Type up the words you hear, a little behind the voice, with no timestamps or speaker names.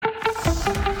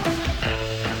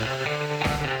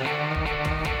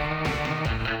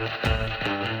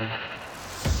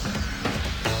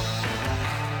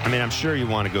I mean, I'm sure you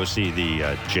want to go see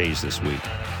the Jays this week.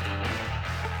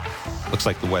 Looks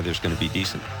like the weather's going to be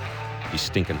decent. Be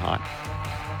stinking hot.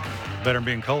 Better than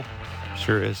being cold.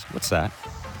 Sure is. What's that?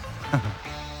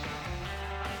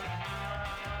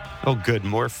 Oh, good.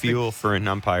 More fuel for an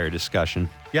umpire discussion.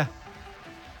 Yeah.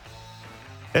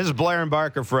 This is Blair and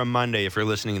Barker from Monday. If you're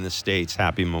listening in the States,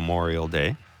 happy Memorial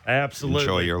Day. Absolutely.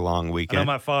 Enjoy your long I weekend. know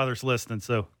my father's listening,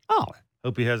 so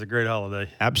hope he has a great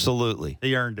holiday. Absolutely.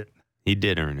 He earned it. He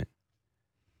did earn it.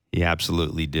 He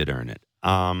absolutely did earn it.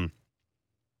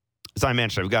 As I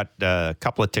mentioned, I've got a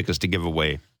couple of tickets to give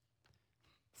away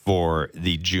for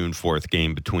the June 4th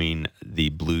game between the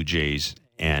Blue Jays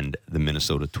and the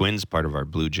Minnesota Twins, part of our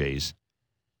Blue Jays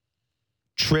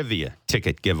trivia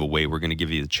ticket giveaway. We're going to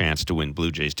give you the chance to win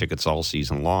Blue Jays tickets all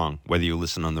season long, whether you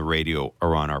listen on the radio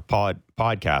or on our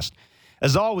podcast.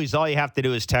 As always, all you have to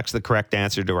do is text the correct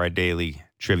answer to our daily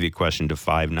trivia question to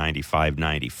 590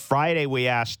 590. Friday, we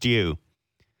asked you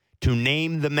to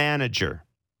name the manager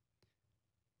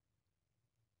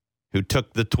who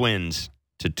took the Twins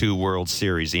to 2 World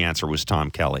Series. The answer was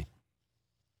Tom Kelly.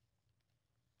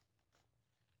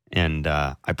 And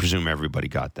I presume everybody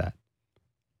got that.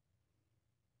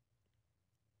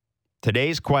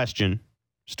 Today's question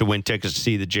is to win tickets to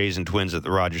see the Jays and Twins at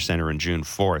the Rogers Center on June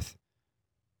 4th.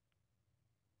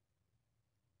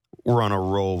 We're on a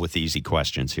roll with easy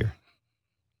questions here.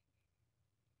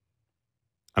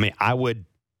 I mean,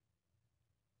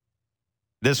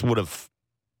 this would have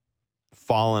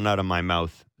fallen out of my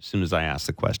mouth as soon as I asked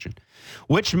the question.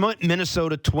 Which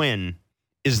Minnesota Twin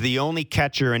is the only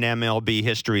catcher in MLB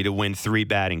history to win 3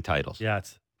 batting titles? Yeah.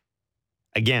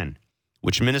 Again,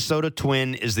 which Minnesota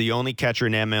Twin is the only catcher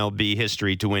in MLB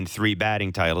history to win 3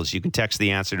 batting titles? You can text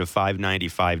the answer to 590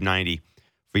 590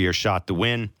 for your shot to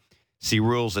win. See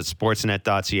rules at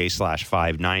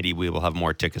sportsnet.ca/590. We will have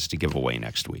more tickets to give away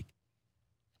next week.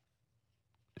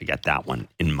 I got that one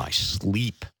in my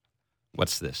sleep.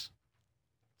 What's this?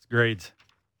 It's grades.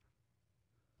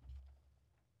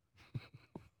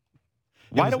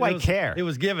 Why do I care? It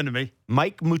was given to me.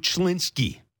 Mike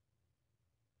Muchlinski,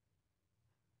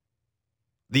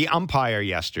 the umpire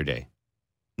yesterday.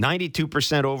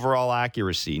 92% overall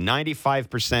accuracy,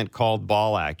 95% called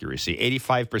ball accuracy,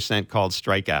 85% called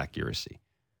strike accuracy.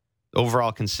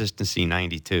 Overall consistency,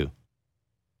 92.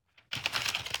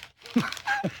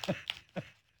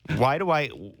 Why do I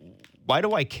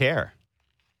care?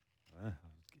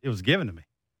 It was given to me.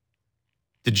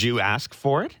 Did you ask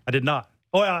for it? I did not.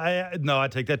 Oh, no, I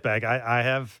take that back. I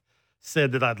have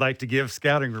said that I'd like to give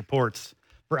scouting reports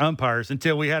for umpires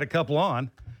until we had a couple on.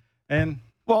 And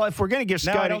well, if we're going to give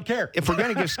scouting, I don't care. If we're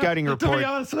going to give scouting reports, to be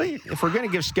honest with you. If we're going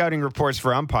to give scouting reports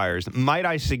for umpires, might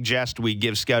I suggest we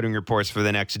give scouting reports for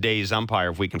the next day's umpire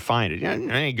if we can find it? It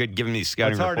ain't good giving me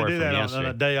scouting report from yesterday. It's hard to do that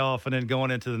on a day off and then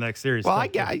going into the next series. Well,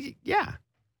 yeah.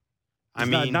 I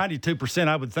mean, 92%.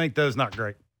 I would think those not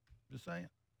great. Just saying.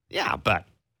 Yeah, but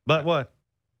what?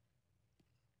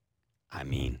 I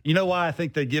mean, you know why I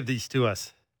think they give these to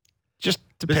us? Just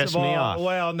to piss me off.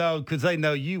 Well, no, because they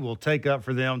know you will take up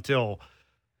for them till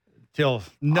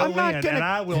no end, and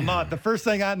I will not. The first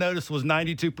thing I noticed was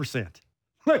 92%.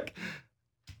 Look,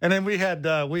 and then we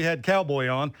had Cowboy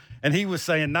on, and he was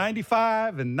saying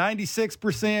 95 and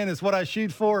 96% is what I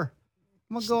shoot for.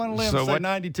 I'm gonna go on a limb and say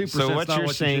 92%. So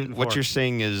what you're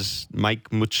saying is Mike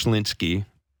Muchlinski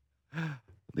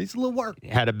needs a little work. He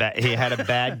had a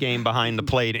bad game behind the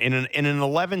plate in an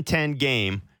 11-10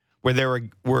 game where there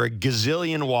were a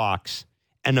gazillion walks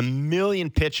and a million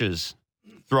pitches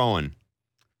thrown.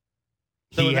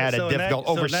 He had a difficult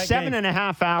over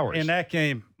 7.5 hours. In that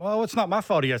game, well, it's not my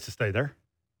fault he has to stay there.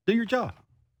 Do your job.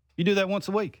 You do that once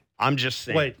a week. I'm just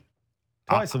saying. Wait,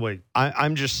 twice a week.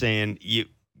 I'm just saying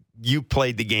you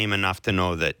played the game enough to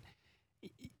know that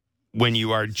when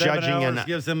you are 7 judging hours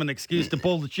gives them an excuse to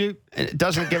pull the chute. It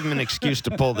doesn't give them an excuse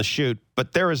to pull the chute,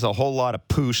 but there is a whole lot of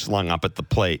poo slung to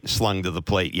the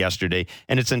plate yesterday,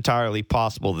 and it's entirely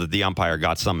possible that the umpire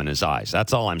got some in his eyes.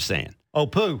 That's all I'm saying. Oh,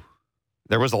 poo.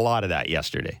 There was a lot of that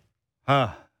yesterday.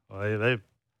 Huh. Well,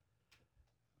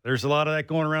 there's a lot of that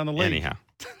going around the league. Anyhow,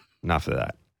 enough of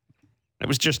that. That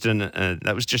was just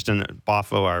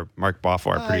Boffo, Mark Boffo,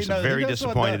 our producer. Very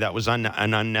disappointed. That was an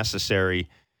unnecessary.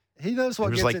 He knows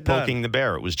what gets it was like it done. Poking the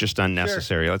bear. It was just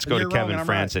unnecessary. Sure. Let's go to Kevin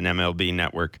Franzen, MLB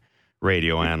Network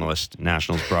radio analyst,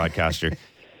 Nationals broadcaster.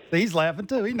 He's laughing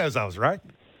too. He knows I was right.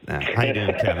 How you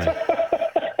doing, Kevin?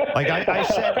 Like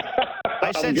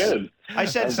I said, I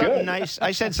said something nice.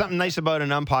 I said something nice about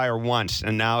an umpire once,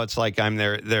 and now it's like I'm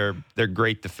their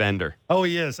great defender. Oh,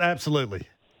 he is. Absolutely.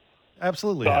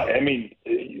 Absolutely. I mean,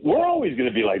 we're always going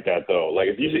to be like that, though. Like,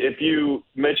 if you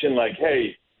mention, like,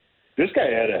 hey, this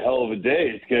guy had a hell of a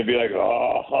day, it's going to be like,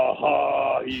 oh, ha,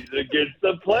 ha, he's against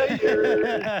the players.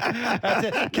 That's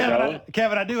it.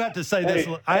 Kevin, I do have to say this.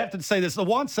 I have to say this. The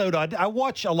Juan Soto, I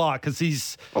watch a lot because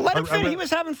he's. Well, let him finish. He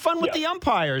was having fun with the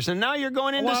umpires, and now you're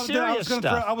going into serious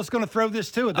stuff. I was going to throw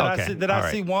this to it.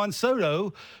 I see Juan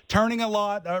Soto turning a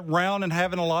lot around and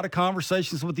having a lot of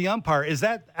conversations with the umpire. Is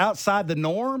that outside the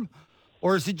norm,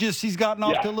 or is it just he's gotten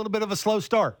off to a little bit of a slow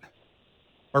start?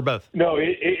 Or both? No,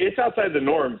 it's outside the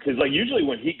norm because, like, usually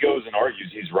when he goes and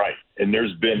argues, he's right. And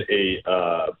there's been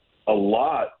a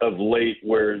lot of late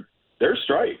where there's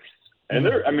strikes. And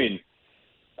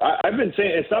I've been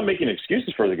saying it's not making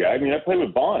excuses for the guy. I mean, I play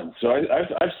with Bonds, so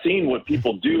I've seen what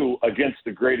people do against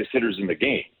the greatest hitters in the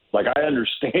game. Like, I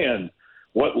understand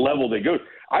what level they go.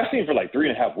 I've seen for like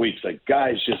 3.5 weeks, like,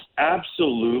 guys just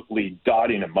absolutely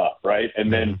dotting him up, right?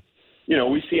 And then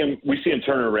we see him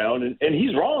turn around, and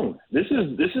he's wrong. This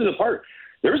is a part.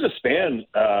 There was a span,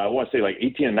 I want to say like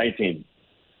 18 and 19,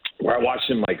 where I watched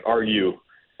him like argue,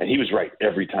 and he was right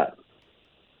every time.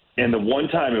 And the one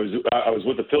time I was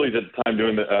with the Phillies at the time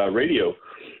doing the radio,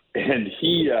 and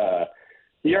he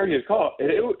argued a call.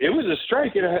 It was a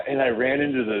strike, and I ran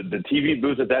into the TV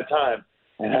booth at that time,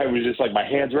 and I was just like, my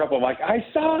hands were up. I'm like, I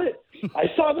saw it. I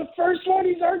saw the first one.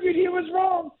 He's argued he was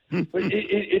wrong. But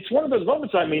it's one of those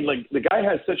moments. I mean, like, the guy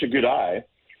has such a good eye.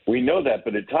 We know that.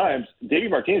 But at times, Davey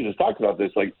Martinez has talked about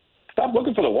this. Like, stop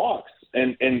looking for the walks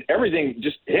and everything.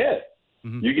 Just hit.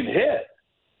 Mm-hmm. You can hit.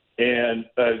 And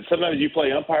sometimes you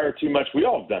play umpire too much. We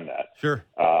all have done that. Sure.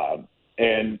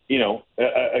 And,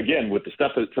 again, with the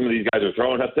stuff that some of these guys are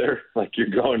throwing up there, like, you're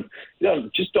going,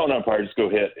 just don't umpire, just go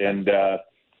hit. And,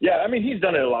 I mean, he's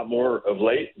done it a lot more of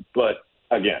late. But,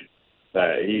 again,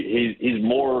 he's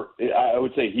more – I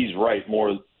would say he's right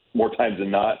more times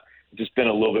than not. Just been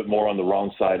a little bit more on the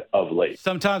wrong side of late.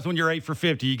 Sometimes when you're 8 for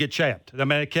 50, you get chapped. I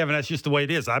mean, Kevin, that's just the way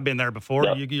it is. I've been there before.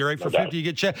 Yeah, you're 8 for 50, you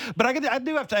get chapped. But I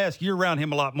do have to ask, you're around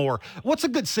him a lot more. What's a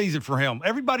good season for him?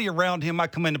 Everybody around him, I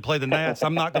come in to play the Nats.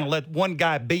 I'm not going to let one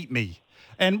guy beat me.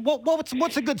 And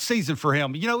what's a good season for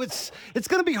him? It's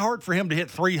going to be hard for him to hit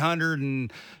 300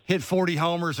 and hit 40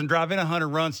 homers and drive in 100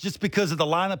 runs just because of the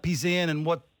lineup he's in and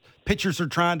what pitchers are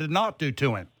trying to not do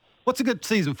to him. What's a good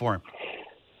season for him?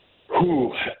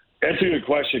 That's a good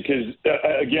question because,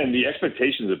 again, the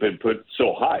expectations have been put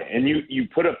so high. And you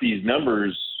put up these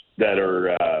numbers that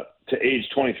are to age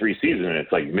 23 season, and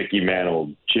it's like Mickey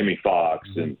Mantle, Jimmy Fox,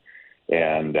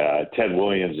 and Ted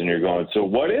Williams, and you're going, so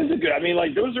what is it good? I mean,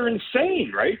 like, those are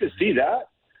insane, right, to see that.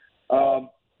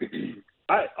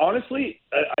 I honestly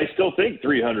still think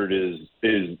 300 is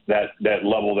that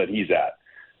level that he's at.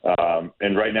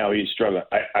 And right now he's struggling.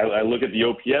 I look at the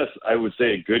OPS. I would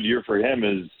say a good year for him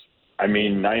is,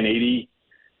 980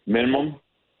 minimum,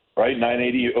 right?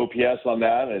 980 OPS on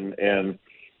that. And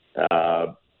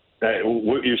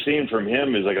what you're seeing from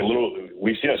him is like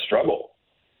we've seen a struggle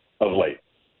of late.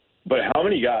 But how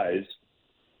many guys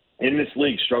in this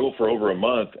league struggle for over a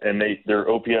month and their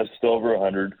OPS is still over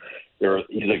 100?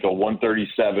 He's like a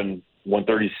 137,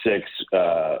 136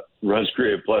 runs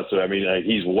created plus. So,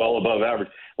 he's well above average.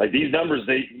 Like, these numbers,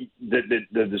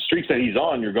 the streaks that he's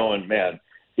on, you're going, man,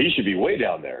 he should be way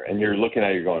down there. And you're looking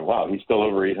at it, you're going, wow, he's still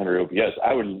over 800 OPS.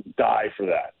 I would die for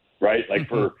that, right? Like,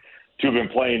 to have been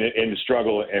playing in the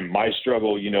struggle and my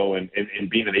struggle, and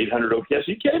being an 800 OPS. Are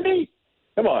you kidding me?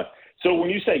 Come on. So when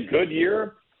you say good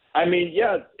year,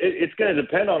 it's going to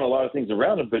depend on a lot of things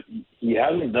around him, but he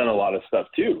hasn't done a lot of stuff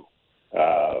too.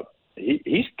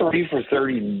 He's 3 for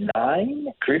 39,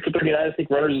 I think,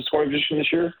 runners in scoring position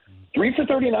this year. 3 for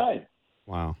 39.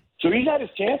 Wow. So he's had his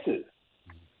chances.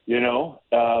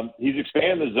 He's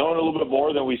expanded the zone a little bit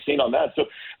more than we've seen on that. So,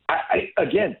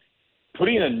 again,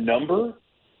 putting a number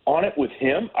on it with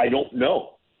him, I don't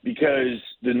know, because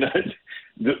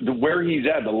the where he's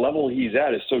at, the level he's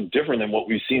at is so different than what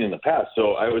we've seen in the past.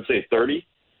 So I would say 30.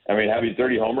 Having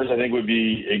 30 homers, I think, would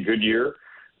be a good year.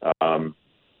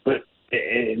 But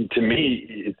to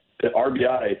me, the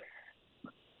RBI,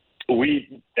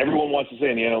 everyone wants to say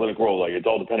in the analytic world, like, it's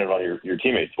all dependent on your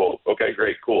teammates. Well, okay,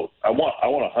 great, cool. I want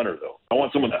a hunter, though. I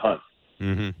want someone that hunts.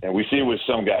 Mm-hmm. And we see it with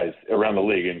some guys around the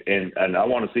league, and I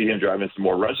want to see him drive in some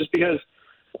more runs just because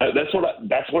that's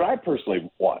what I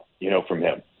personally want, from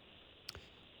him.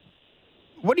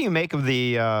 What do you make of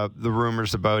the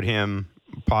rumors about him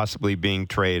possibly being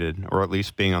traded, or at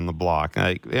least being on the block?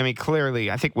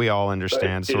 Clearly, I think we all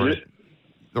understand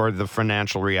the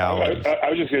financial realities. I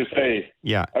was just going to say.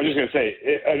 Yeah. I was just going to say,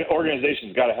 an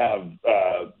organization's got to have.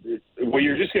 Well,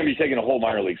 you're just going to be taking a whole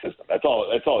minor league system. That's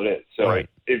all it is. So right.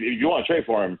 if you want to trade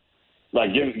for him,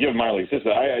 like give him a minor league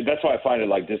system. That's why I find it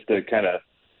like just the kind of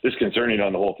disconcerting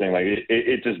on the whole thing. Like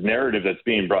it's this narrative that's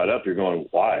being brought up. You're going,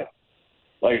 why?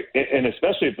 Like, and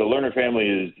especially if the Lerner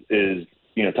family is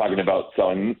talking about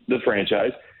selling the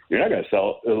franchise, you're not going to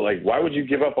sell. Like, why would you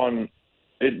give up on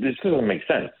it? This doesn't make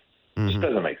sense. It just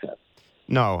doesn't make sense.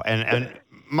 No, and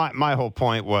my whole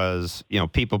point was,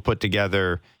 people put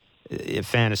together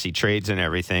fantasy trades and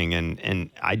everything,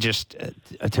 and I just,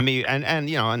 to me, and I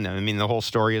mean, the whole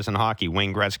story is in hockey.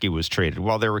 Wayne Gretzky was traded.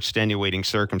 Well, there were extenuating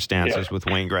circumstances with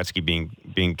Wayne Gretzky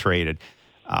being traded.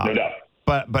 No doubt.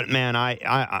 But man,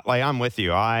 I'm with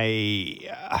you. I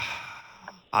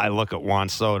look at Juan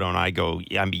Soto and I go,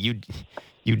 I mean,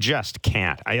 you just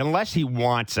can't. Unless he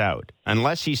wants out.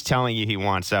 Unless he's telling you he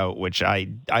wants out, which I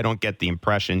don't get the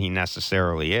impression he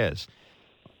necessarily is.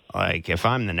 Like, if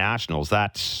I'm the Nationals,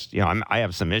 that's, I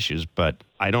have some issues, but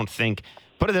I don't think,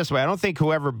 put it this way, I don't think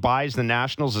whoever buys the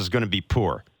Nationals is going to be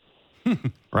poor.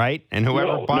 Right? And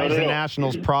whoever buys the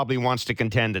Nationals probably wants to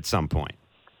contend at some point.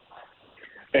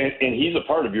 And he's a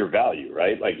part of your value,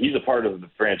 right? Like, he's a part of the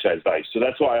franchise value. So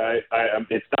that's why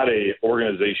it's not a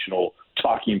organizational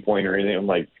talking point or anything.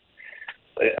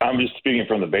 I'm just speaking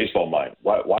from the baseball mind.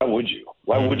 Why would you?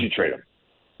 Why would you trade him?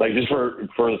 Like, just for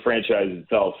the franchise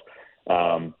itself.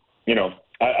 I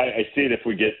see it if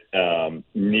we get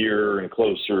nearer and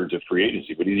closer to free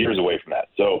agency, but he's years away from that.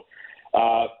 So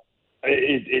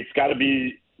it's got to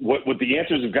be what the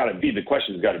answers have got to be. The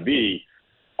question has got to be,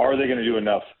 are they going to do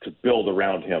enough to build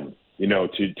around him,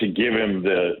 to give him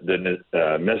the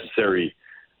necessary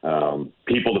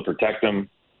people to protect him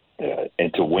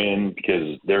and to win?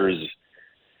 Because there's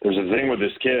a thing with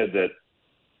this kid that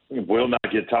will not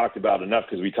get talked about enough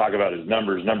because we talk about his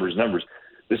numbers.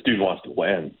 This dude wants to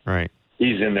win. Right.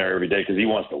 He's in there every day because he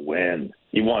wants to win.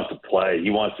 He wants to play. He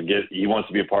wants to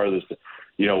be a part of this,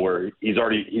 where he's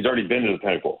already been to the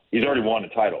pinnacle. He's already won a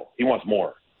title. He wants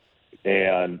more.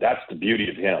 And that's the beauty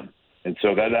of him. And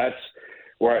so that's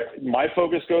where my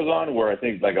focus goes on, where I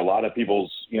think like a lot of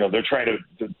people's, they're trying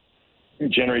to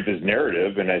generate this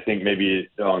narrative. And I think maybe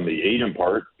on the agent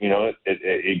part,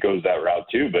 it goes that route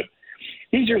too, but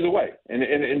he's years away.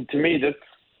 And to me, that's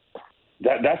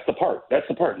the part. That's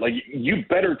the part. Like, you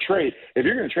better trade. If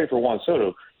you're going to trade for Juan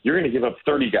Soto, you're going to give up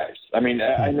 30 guys. I mean,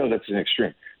 I know that's an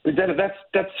extreme, but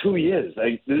that's who he is.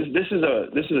 Like, this is a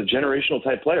generational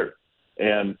type player.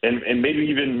 And maybe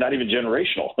even not even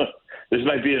generational. This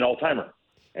might be an all-timer,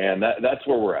 and that's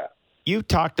where we're at. You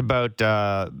talked about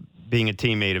being a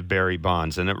teammate of Barry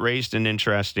Bonds, and it raised an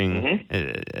interesting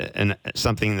and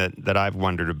something that I've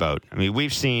wondered about. I mean,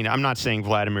 we've seen. I'm not saying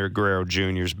Vladimir Guerrero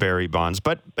Jr.'s Barry Bonds,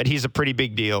 but he's a pretty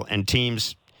big deal, and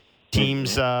teams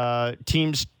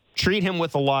treat him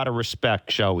with a lot of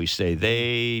respect, shall we say.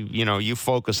 You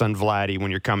focus on Vladdy when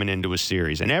you're coming into a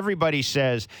series, and everybody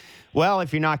says, well,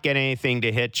 if you're not getting anything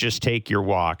to hit, just take your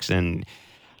walks. And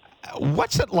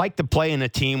what's it like to play in a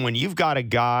team when you've got a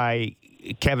guy,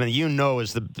 Kevin,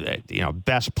 is the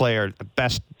best player,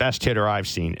 best hitter I've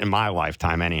seen in my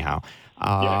lifetime, anyhow.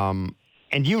 And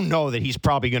that he's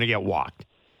probably going to get walked.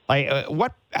 Like,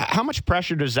 how much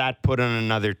pressure does that put on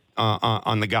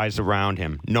on the guys around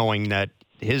him, knowing that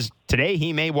today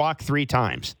he may walk 3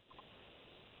 times?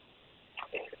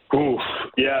 Oof.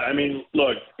 Yeah, I mean,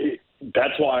 look.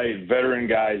 That's why veteran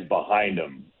guys behind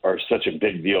him are such a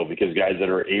big deal, because guys that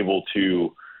are able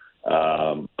to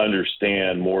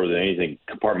understand more than anything,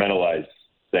 compartmentalize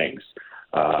things.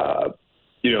 Teoscar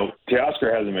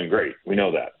hasn't been great. We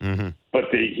know that. Mm-hmm. But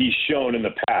he's shown in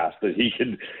the past that he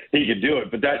could do it.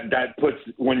 But that puts,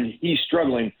 when he's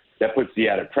struggling, that puts the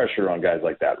added pressure on guys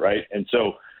like that, right? And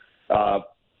so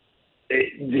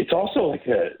it's also like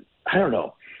I don't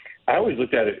know. I always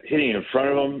looked at it, hitting in front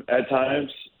of him at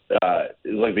times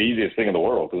is like the easiest thing in the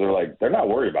world, because they're not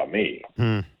worried about me.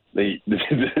 So the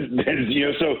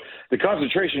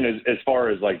concentration is, as far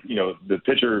as the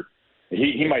pitcher,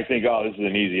 he might think, oh, this is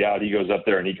an easy out. He goes up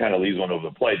there and he kind of leaves one over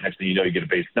the plate. Next thing you know, you get a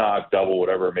base knock, double,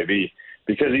 whatever it may be,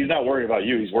 because he's not worried about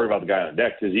you. He's worried about the guy on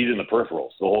deck, because he's in the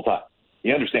peripherals the whole time.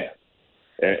 He understands.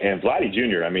 And Vladdy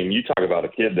Jr., I mean, you talk about a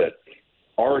kid that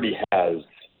already has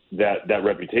that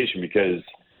reputation, because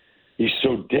he's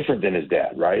so different than his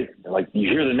dad, right? Like, you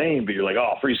hear the name, but you're like,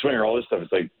 oh, free swinger, all this stuff.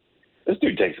 It's like, this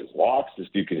dude takes his walks. This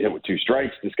dude can hit with 2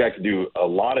 strikes. This guy can do a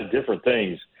lot of different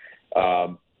things. As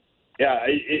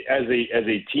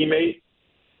a teammate,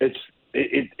 it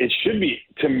should be,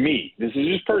 to me, this is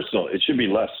just personal, it should be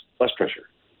less pressure.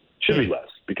 It should be less,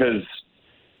 because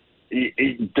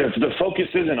the focus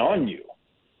isn't on you.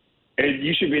 And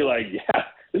you should be like, yeah,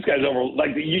 this guy's over.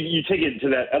 Like you take it to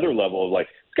that other level of like,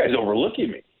 this guy's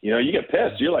overlooking me. You know, you get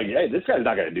pissed. You're like, hey, this guy's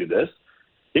not going to do this.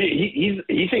 He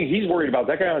thinks he's worried about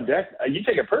that guy on deck. You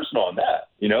take it personal on that,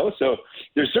 you know. So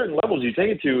there's certain levels you take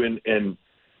it to, and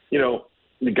you know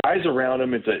the guys around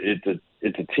him. It's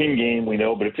a team game, we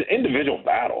know, but it's an individual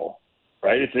battle,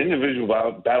 right? It's an individual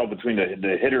battle between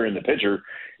the hitter and the pitcher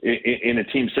in a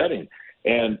team setting.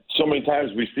 And so many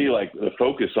times we see like the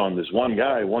focus on this one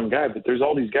guy, but there's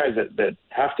all these guys that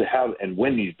have to have and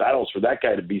win these battles for that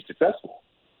guy to be successful.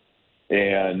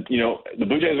 And, you know, the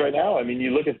Blue Jays right now, I mean,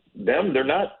 you look at them, they're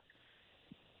not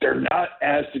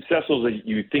as successful as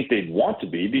you think they'd want to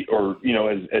be, or, you know,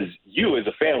 as you as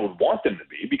a fan would want them to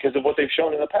be because of what they've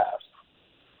shown in the past.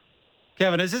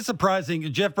 Kevin, is it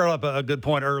surprising? Jeff brought up a good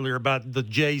point earlier about the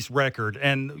Jays record.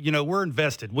 And, you know, we're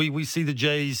invested. We see the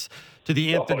Jays to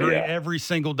the nth degree every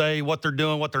single day, what they're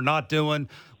doing, what they're not doing.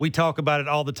 We talk about it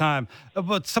all the time.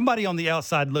 But somebody on the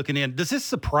outside looking in, does this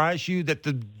surprise you that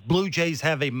the Blue Jays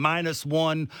have a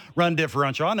 -1 run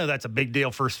differential? I know that's a big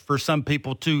deal for some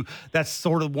people, too. That's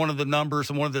sort of one of the numbers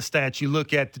and one of the stats you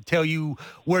look at to tell you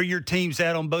where your team's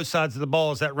at on both sides of the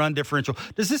ball is that run differential.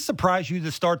 Does this surprise you,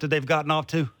 the start that they've gotten off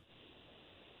to?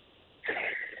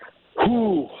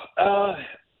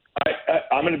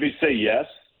 I'm going to say yes,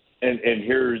 and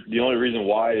here's the only reason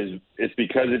why is it's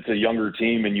because it's a younger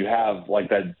team and you have like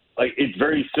that. Like it's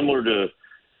very similar to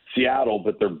Seattle,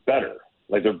 but they're better.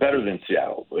 Like they're better than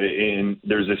Seattle, and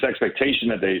there's this expectation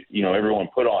that everyone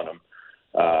put on them,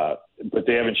 but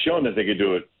they haven't shown that they could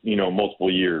do it,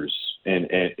 multiple years in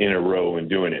a row and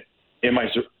doing it.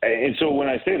 And so when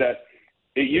I say that,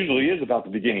 it usually is about the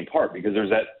beginning part because there's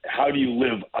that, how do you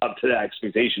live up to that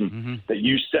expectation that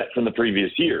you set from the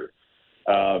previous year?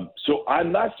 So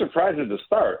I'm not surprised at the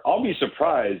start. I'll be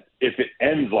surprised if it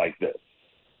ends like this.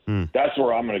 That's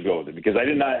where I'm going to go with it because I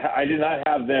did not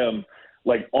have them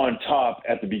like on top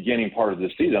at the beginning part of the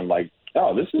season. I'm like,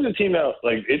 oh, this is a team that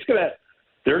like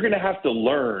they're going to have to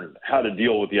learn how to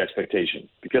deal with the expectations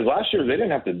because last year they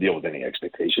didn't have to deal with any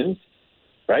expectations.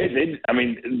 Right? They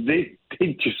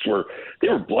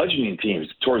were bludgeoning teams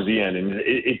towards the end, and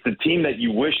it's the team that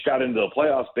you wish got into the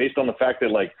playoffs based on the fact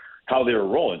that like how they were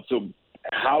rolling. So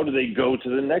how do they go to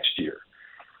the next year?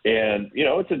 And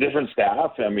it's a different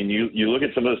staff. I mean, you look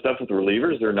at some of the stuff with the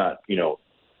relievers; they're not,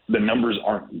 the numbers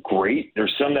aren't great.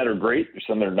 There's some that are great, there's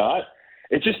some that are not.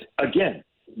 It's just again,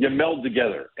 you meld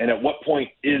together, and at what point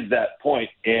is that point?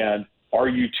 And are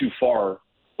you too far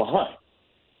behind?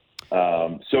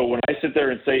 So when I sit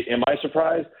there and say, am I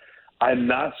surprised? I'm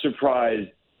not surprised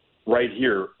right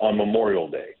here on Memorial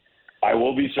Day. I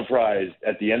will be surprised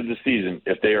at the end of the season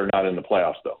if they are not in the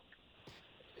playoffs, though.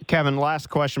 Kevin, last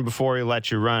question before we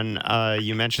let you run.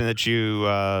 You mentioned that you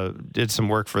did some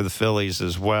work for the Phillies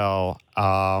as well.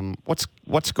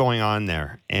 What's going on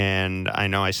there? And I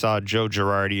know I saw Joe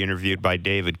Girardi interviewed by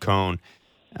David Cohn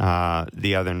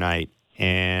the other night.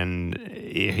 And,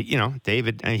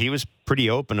 David, he was pretty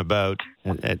open about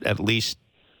at least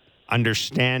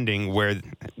understanding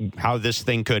how this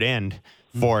thing could end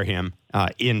for him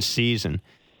in season.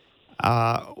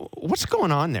 What's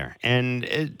going on there? And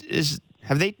is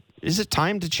it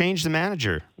time to change the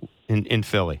manager in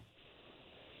Philly?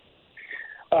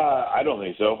 I don't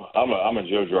think so. I'm a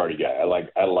Joe Girardi guy.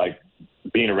 I like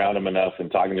being around him enough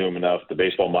and talking to him enough, the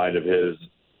baseball mind of his.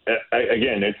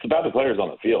 Again, it's about the players on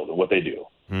the field and what they do.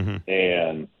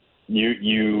 And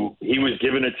he was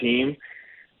given a team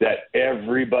that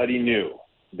everybody knew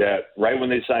that right when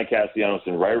they signed Castellanos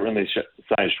and right when they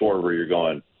signed Schwarber, you're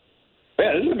going,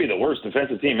 man, this is going to be the worst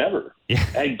defensive team ever. Yeah.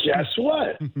 And guess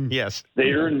what? Yes. They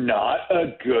are not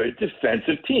a good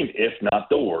defensive team, if not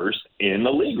the worst in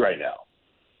the league right now.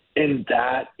 And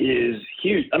that is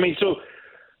huge. I mean, so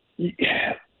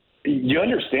you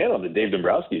understand on the Dave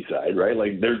Dombrowski side, right?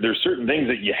 Like there's certain things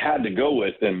that you had to go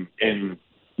with and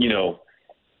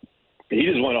he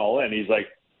just went all in. He's like,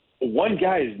 one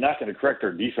guy is not going to correct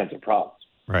our defensive problems.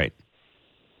 Right.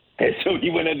 And so he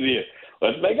went into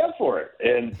let's make up for it.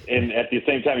 And at the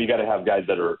same time, you got to have guys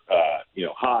that are,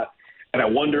 hot. And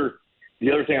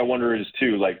the other thing I wonder is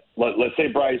too, like, let's say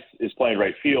Bryce is playing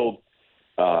right field.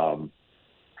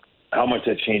 How much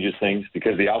that changes things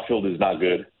because the outfield is not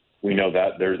good. We know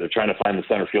that they're trying to find the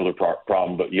center fielder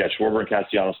problem, but you got Schwarber and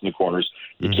Castellanos in the corners.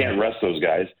 You can't rest those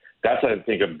guys. That's, I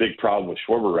think, a big problem with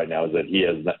Schwarber right now is that he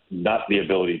has not the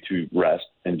ability to rest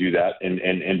and do that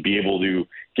and be able to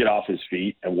get off his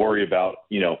feet and worry about,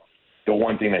 the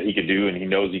one thing that he could do and he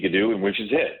knows he could do, and which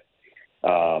is hit.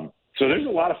 So there's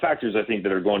a lot of factors, I think,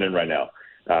 that are going in right now.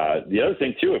 The other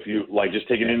thing, too, if you, like, just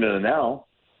taking into the now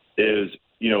is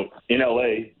in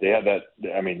LA, they had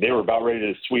that. I mean, they were about ready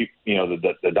to sweep,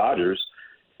 the Dodgers,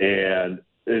 and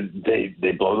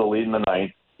they blow the lead in the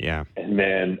ninth. Yeah. And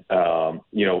then,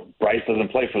 Bryce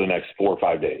doesn't play for the next 4 or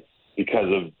 5 days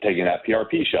because of taking that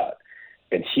PRP shot.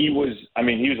 And he was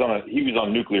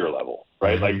on nuclear level,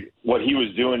 right? Mm-hmm. Like what he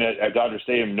was doing at Dodger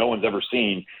Stadium, no one's ever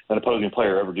seen an opposing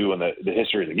player ever do in the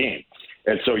history of the game.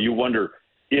 And so you wonder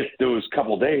if those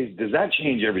couple of days, does that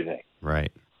change everything?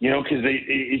 Right. Because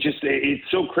it's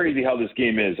so crazy how this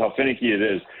game is, how finicky it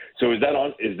is. So is that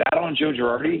on Joe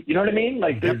Girardi? You know what I mean?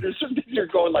 Like there's some things you're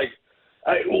going like,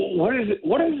 what is it?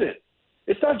 What is it?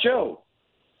 It's not Joe.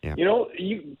 Yeah.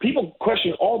 People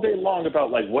question all day long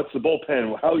about like what's the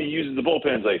bullpen, how he uses the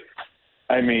bullpen. It's like,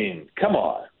 I mean, come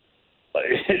on. Like,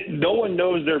 no one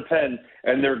knows their pen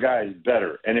and their guys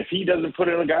better. And if he doesn't put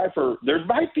in a guy there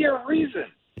might be a reason.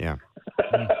 Yeah.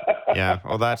 Yeah.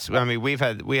 Well,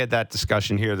 we had that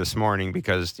discussion here this morning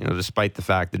because, despite the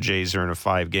fact the Jays are in a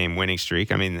 5-game winning streak,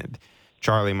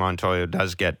 Charlie Montoyo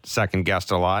does get second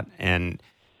guessed a lot. And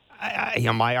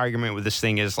my argument with this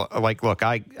thing is like, look,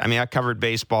 I covered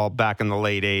baseball back in the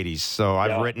late 80s. So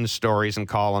I've written stories and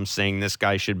columns saying this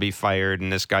guy should be fired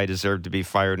and this guy deserved to be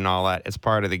fired and all that. It's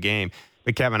part of the game.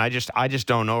 But Kevin, I just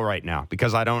don't know right now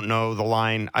because I don't know the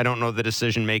line. I don't know the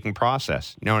decision-making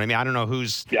process. You know what I mean? I don't know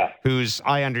who's.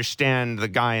 I understand the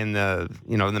guy in the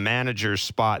the manager's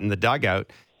spot in the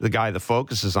dugout, the guy that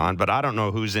focuses on, but I don't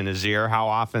know who's in his ear, how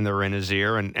often they're in his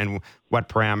ear, and what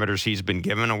parameters he's been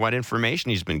given and what information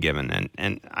he's been given.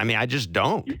 And I just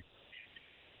don't.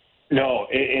 No,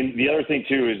 and the other thing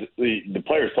too is the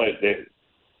players play.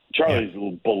 Charlie's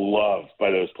beloved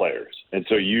by those players, and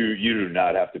so you do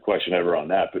not have to question ever on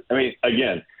that. But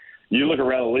again, you look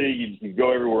around the league, you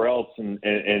go everywhere else,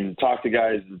 and talk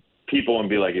to people, and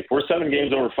be like, if we're 7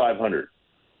 games over 500,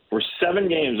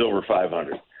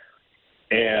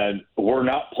 and we're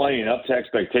not playing up to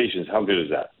expectations, how good is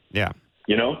that? Yeah.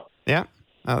 Yeah.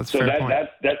 Oh, that's so fair point.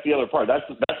 that's the other part. That's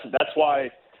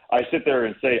why I sit there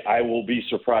and say I will be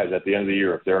surprised at the end of the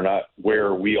year if they're not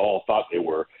where we all thought they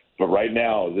were. But right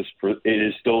now, it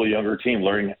is still a younger team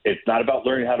learning. It's not about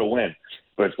learning how to win,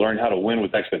 but it's learning how to win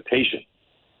with expectation.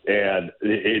 And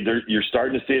you're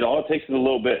starting to see it. All it takes is a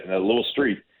little bit and a little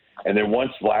streak. And then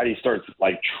once Vladdy starts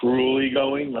like truly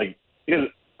going, because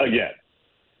again,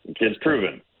 the kid's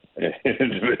proven. Again,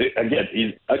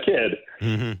 he's a kid.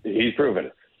 Mm-hmm. He's proven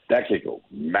it. That kid will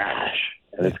mash,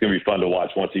 and it's going to be fun to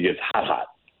watch once he gets hot.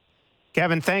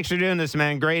 Kevin, thanks for doing this,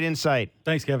 man. Great insight.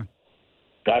 Thanks, Kevin.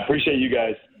 I appreciate you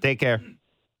guys. Take care.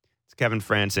 It's Kevin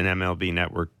Franson, MLB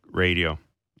Network Radio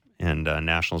and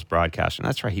Nationals broadcaster.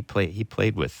 That's right. He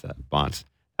played with Bonds.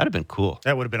 That'd have been cool.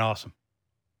 That would have been awesome.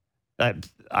 The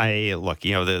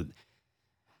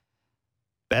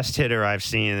best hitter I've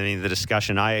seen. The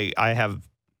discussion I have,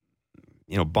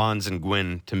 Bonds and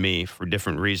Gwynn to me for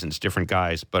different reasons, different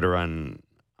guys, but are on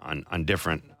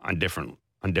different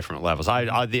levels. I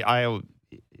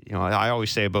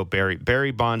always say about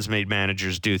Barry Bonds made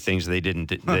managers do things they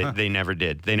didn't. They never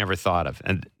did. They never thought of.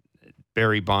 And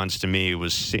Barry Bonds to me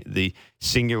was the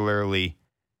singularly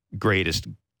greatest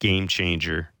game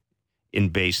changer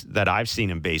that I've seen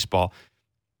in baseball.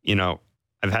 I've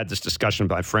had this discussion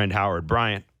with my friend Howard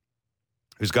Bryant,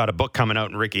 who's got a book coming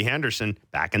out, and Ricky Henderson.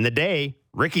 Back in the day,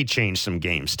 Ricky changed some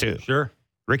games too. Sure,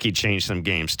 Ricky changed some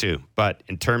games too. But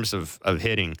in terms of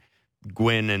hitting,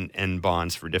 Gwynn and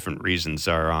Bonds for different reasons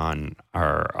are on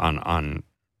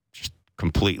just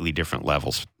completely different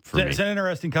levels for me. It's an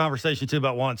interesting conversation too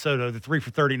about Juan Soto. The 3 for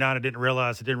 39. I didn't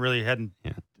realize hadn't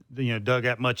dug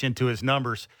that much into his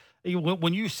numbers.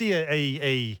 When you see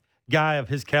a guy of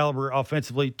his caliber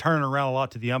offensively turning around a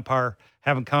lot to the umpire,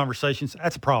 having conversations,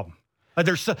 that's a problem.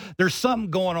 There's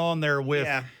something going on there with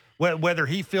whether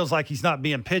he feels like he's not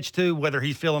being pitched to, whether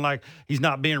he's feeling like he's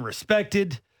not being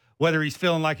respected, whether he's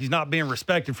feeling like he's not being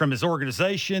respected from his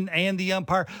organization and the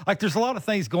umpire. Like, there's a lot of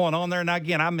things going on there. And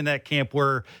again, I'm in that camp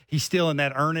where he's still in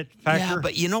that earn it factor. Yeah,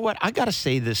 but you know what? I got to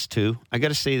say this too. I got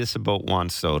to say this about Juan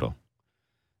Soto.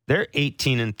 They're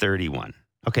 18-31.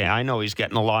 Okay, I know he's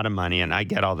getting a lot of money, and I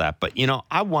get all that. But,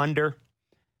 I wonder,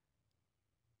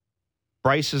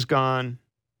 Bryce is gone.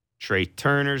 Trey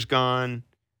Turner's gone.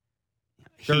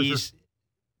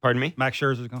 Pardon me? Max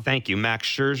Scherzer's gone. Thank you. Max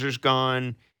Scherzer's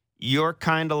gone. You're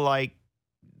kind of like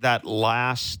that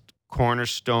last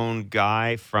cornerstone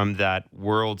guy from that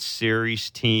World Series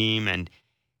team, and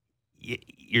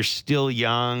you're still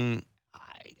young.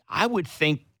 I would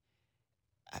think,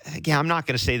 again, I'm not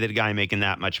going to say that a guy making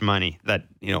that much money, that,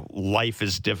 life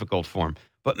is difficult for him.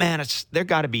 But, man, there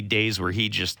got to be days where he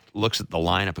just looks at the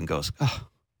lineup and goes,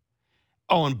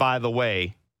 oh, and by the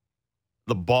way,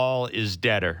 the ball is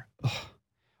deader. Oh,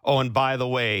 Oh, and by the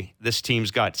way, this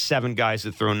team's got 7 guys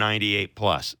that throw 98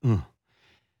 plus.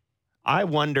 I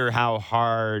wonder how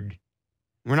hard.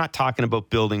 We're not talking about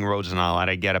building roads and all that.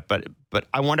 I get it, but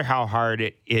I wonder how hard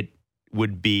it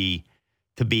would be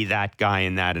to be that guy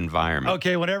in that environment.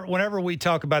 Okay, whenever we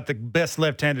talk about the best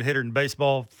left-handed hitter in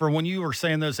baseball, for when you were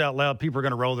saying those out loud, people are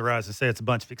going to roll their eyes and say it's a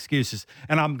bunch of excuses,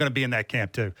 and I'm going to be in that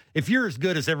camp too. If you're as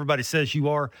good as everybody says you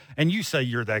are, and you say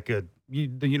you're that good,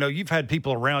 you know you've had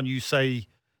people around you say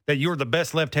that you're the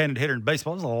best left-handed hitter in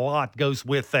baseball. There's a lot goes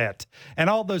with that, and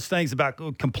all those things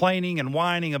about complaining and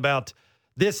whining about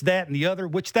this, that, and the other,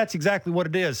 which that's exactly what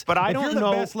it is. But I don't know. If you're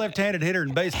the know, best left-handed hitter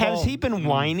in baseball, has he been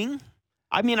whining?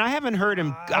 I mean, I haven't heard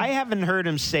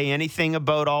him say anything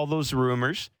about all those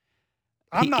rumors.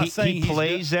 I'm not saying he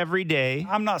plays every day.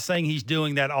 I'm not saying he's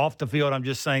doing that off the field. I'm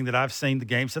just saying that I've seen the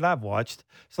games that I've watched.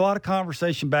 It's a lot of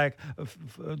conversation back,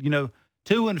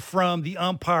 to and from the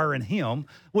umpire and him,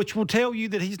 which will tell you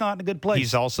that he's not in a good place.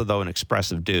 He's also, though, an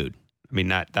expressive dude. I mean,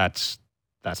 that's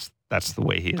the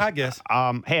way he is. I guess.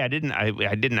 Hey, I didn't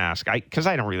ask because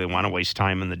I don't really want to waste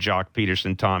time in the Jock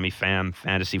Peterson, Tommy Pham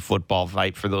fantasy football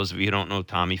fight. For those of you who don't know,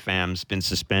 Tommy Pham's been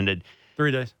suspended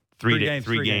 3 days.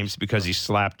 Three games because he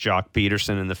slapped Jock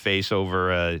Peterson in the face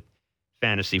over a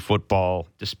fantasy football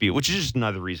dispute, which is just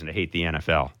another reason to hate the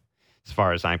NFL, as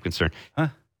far as I'm concerned. Huh?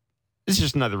 It's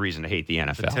just another reason to hate the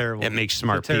NFL. It makes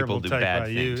smart people do bad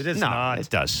things. It is not.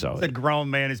 It does so. It's a grown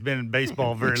man who's been in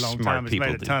baseball a very long time. Has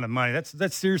made a ton of money.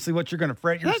 That's seriously what you're going to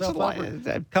fret yourself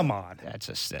over? Come on. That's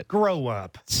just it. Grow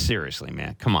up. Seriously,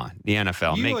 man. Come on. The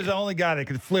NFL. You was the only guy that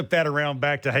could flip that around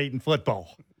back to hating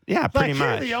football. Yeah, pretty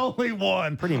much. You're the only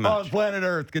one on planet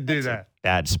Earth could do that.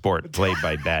 Bad sport played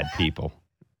by bad people.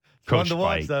 Fun to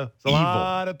watch, though. It's a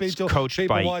lot of people. Coached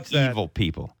by evil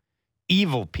people.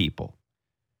 Evil people.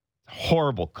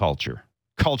 Horrible culture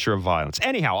of violence.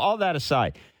 Anyhow, all that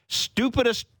aside,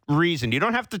 stupidest reason, you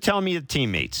don't have to tell me the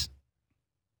teammates.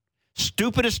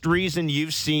 Stupidest reason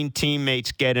you've seen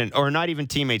teammates get in, or not even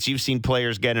teammates, you've seen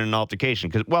players get in an altercation.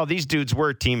 Because, well, these dudes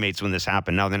were teammates when this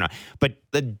happened. Now they're not. But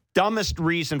the dumbest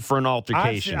reason for an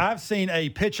altercation. I've seen a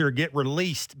pitcher get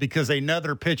released because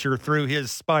another pitcher threw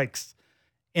his spikes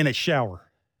in a shower.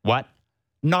 What?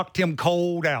 Knocked him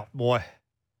cold out, boy.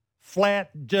 Flat,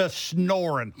 just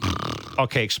snoring.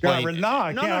 Okay, explain.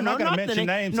 I'm not going to mention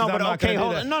names. No, but okay,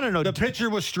 hold on. No. The pitcher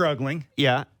was struggling.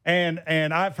 Yeah. And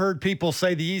I've heard people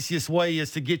say the easiest way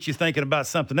is to get you thinking about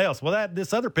something else. Well,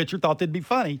 this other pitcher thought that'd be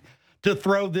funny to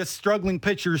throw this struggling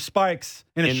pitcher's spikes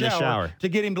in the shower to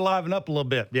get him to liven up a little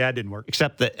bit. Yeah, it didn't work.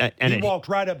 Except that he walked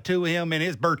right up to him in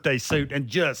his birthday suit and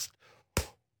just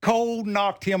cold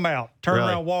knocked him out. Turned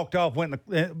around, walked off, went.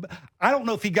 I don't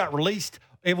know if he got released.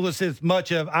 It was as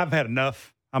much of I've had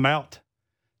enough. I'm out.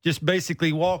 Just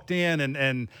basically walked in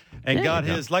and got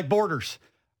his like Borders.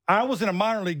 I was in a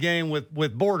minor league game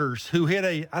with Borders who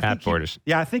hit Borders.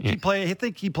 I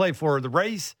think he played for the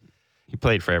Rays. He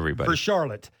played for everybody. For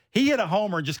Charlotte. He hit a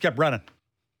homer and just kept running.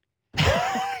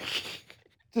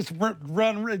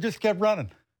 Just kept running.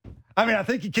 I mean, I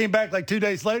think he came back like 2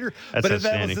 days later. That was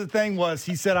the thing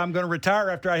he said, I'm going to retire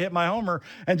after I hit my homer,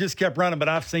 and just kept running. But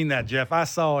I've seen that, Jeff. I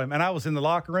saw him, and I was in the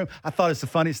locker room. I thought it's the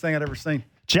funniest thing I'd ever seen.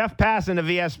 Jeff Passan of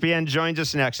ESPN joins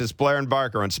us next. It's Blair and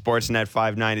Barker on Sportsnet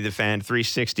 590, The Fan,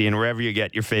 360, and wherever you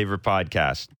get your favorite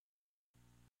podcast.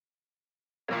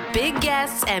 Big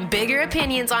guests and bigger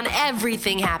opinions on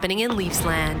everything happening in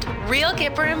Leafsland. Real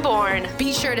Kipper and Bourne.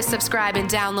 Be sure to subscribe and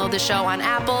download the show on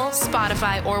Apple,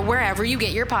 Spotify, or wherever you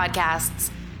get your podcasts.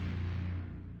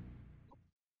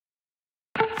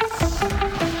 I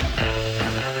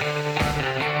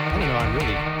don't know. I'm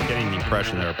really getting the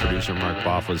impression that our producer, Mark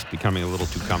Boff, was becoming a little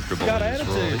too comfortable. He's got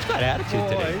attitude. He's got attitude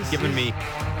today.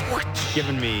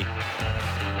 Giving me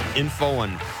info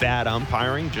on bad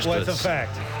umpiring. Just it's a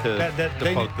fact. To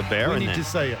poke the bear. We and need to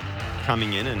say it.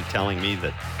 Coming in and telling me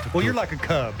that. Well, you're like a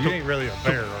cub. You ain't really a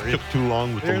bear, are you? Took too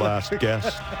long with the last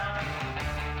guest.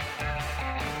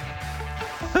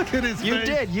 Look at his face. You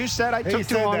did. You said I took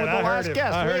too long with the last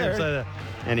guest. I heard him say that.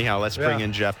 Anyhow, let's bring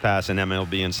in Jeff Passan,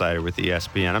 MLB Insider with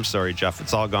ESPN. I'm sorry, Jeff.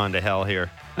 It's all gone to hell here.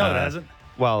 No, it hasn't.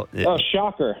 Well,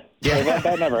 shocker. Yeah,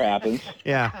 that never happens.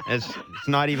 Yeah, it's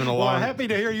not even a long. Well, I'm happy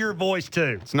to hear your voice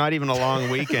too. It's not even a long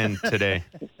weekend today.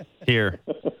 Here,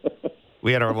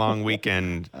 we had our long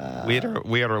weekend. We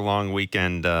had our long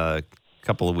weekend a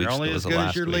couple of weeks ago. Only as good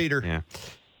as your leader. Yeah.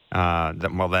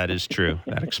 That is true.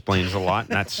 That explains a lot.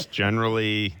 And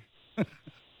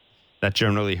that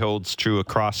generally holds true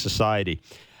across society.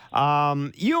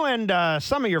 You and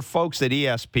some of your folks at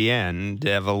ESPN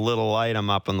have a little item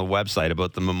up on the website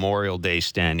about the Memorial Day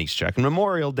standings check. And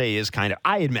Memorial Day is kind of,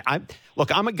 I admit,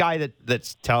 I'm a guy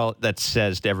that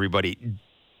says to everybody,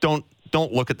 don't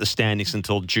look at the standings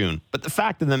until June. But the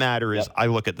fact of the matter is, I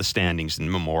look at the standings in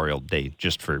Memorial Day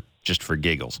just for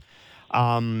giggles.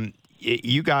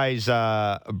 You guys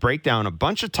break down a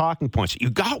bunch of talking points. You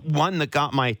got one that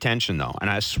got my attention, though, and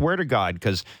I swear to God,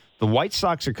 because the White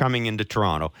Sox are coming into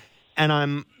Toronto,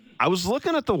 and I was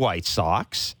looking at the White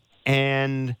Sox,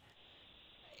 and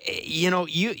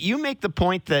you make the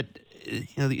point that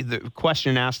the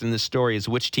question asked in this story is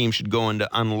which team should go into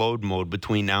unload mode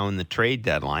between now and the trade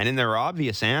deadline, and there are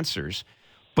obvious answers.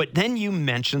 But then you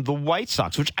mentioned the White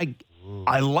Sox, which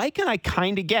I like and I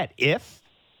kind of get. If,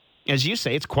 as you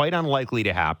say, it's quite unlikely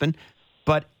to happen,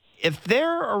 but if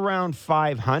they're around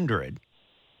 500,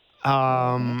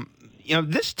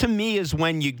 this to me is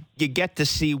when you get to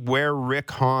see where Rick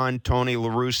Hahn, Tony La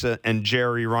Russa, and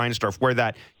Jerry Reinsdorf,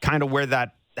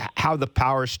 how the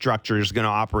power structure is going to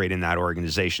operate in that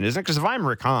organization, isn't it? Because if I'm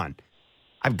Rick Hahn,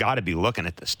 I've got to be looking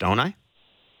at this, don't I?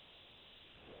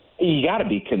 You got to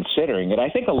be considering it. I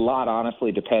think a lot,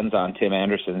 honestly, depends on Tim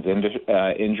Anderson's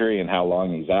injury and how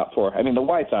long he's out for. I mean, the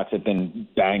White Sox have been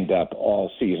banged up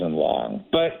all season long.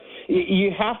 But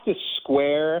you have to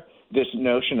square this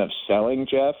notion of selling,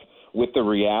 Jeff, with the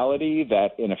reality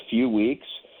that in a few weeks,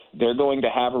 they're going to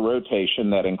have a rotation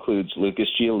that includes Lucas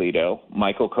Giolito,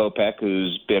 Michael Kopech,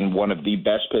 who's been one of the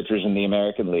best pitchers in the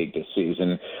American League this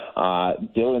season,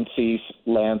 Dylan Cease,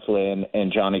 Lance Lynn,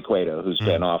 and Johnny Cueto, who's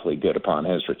been awfully good upon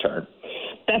his return.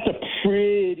 That's a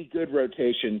pretty good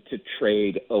rotation to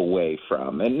trade away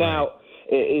from. And now,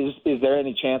 is there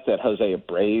any chance that Jose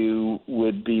Abreu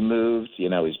would be moved?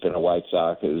 He's been a White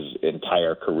Sox his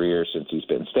entire career since he's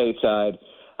been stateside.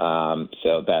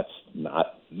 So that's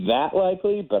not that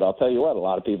likely, but I'll tell you what, a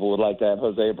lot of people would like to have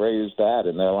Jose Abreu's bat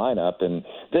in their lineup. And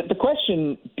the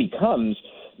question becomes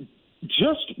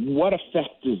just what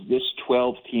effect does this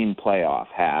 12-team playoff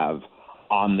have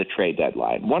on the trade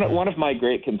deadline? One of my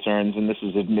great concerns, and this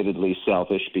is admittedly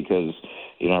selfish because,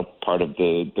 part of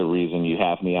the reason you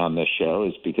have me on this show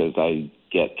is because I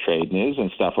get trade news and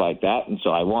stuff like that, and so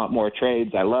I want more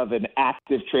trades. I love an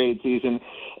active trade season.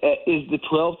 Is the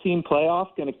 12-team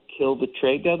playoff going to kill the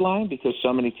trade deadline because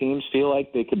so many teams feel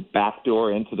like they could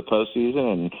backdoor into the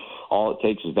postseason and all it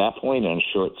takes is that point in a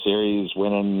short series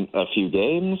winning a few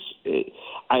games?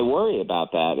 I worry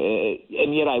about that.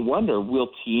 And yet I wonder,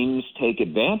 will teams take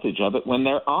advantage of it when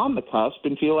they're on the cusp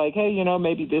and feel like, hey,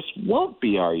 maybe this won't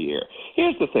be our year?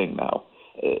 Here's the thing, though.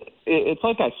 It's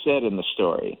like I said in the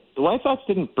story. The White Sox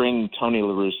didn't bring Tony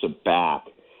La Russa back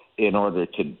in order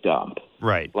to dump.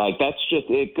 Right. That's just,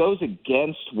 it goes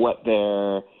against what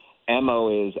their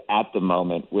MO is at the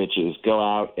moment, which is go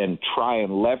out and try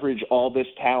and leverage all this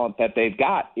talent that they've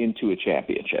got into a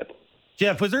championship.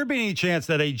 Jeff, was there any chance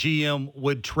that a GM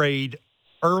would trade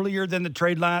earlier than the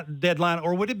trade deadline,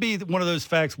 or would it be one of those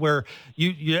facts where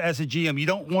you as a GM, you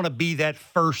don't want to be that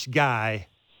first guy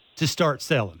to start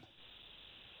selling?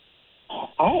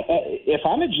 If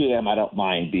I'm a GM, I don't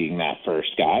mind being that first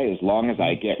guy as long as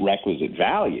I get requisite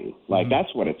value.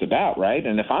 That's what it's about, right?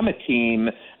 And if I'm a team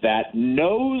that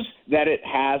knows that it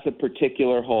has a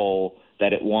particular hole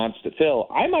that it wants to fill,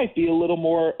 I might be a little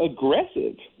more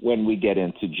aggressive when we get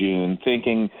into June,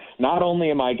 thinking not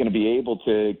only am I going to be able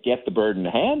to get the bird in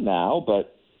hand now,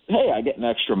 but hey, I get an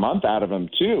extra month out of him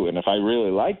too. And if I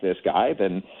really like this guy,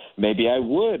 then maybe I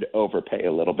would overpay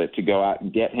a little bit to go out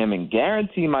and get him and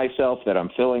guarantee myself that I'm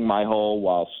filling my hole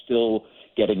while still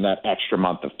getting that extra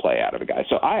month of play out of a guy.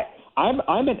 So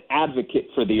I'm an advocate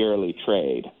for the early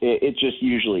trade. It just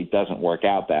usually doesn't work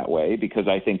out that way because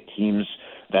I think teams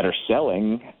that are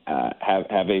selling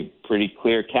have a pretty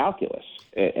clear calculus.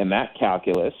 And that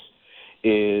calculus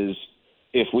is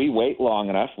if we wait long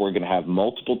enough, we're going to have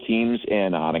multiple teams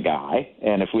in on a guy.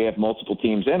 And if we have multiple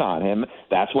teams in on him,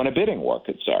 that's when a bidding war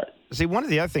could start. See, one of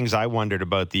the other things I wondered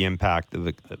about the impact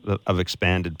of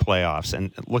expanded playoffs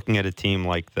and looking at a team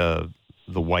like the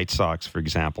White Sox, for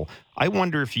example, I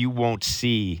wonder if you won't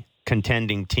see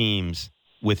contending teams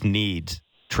with needs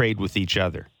trade with each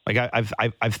other. Like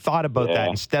I've thought about that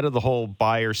instead of the whole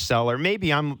buyer seller.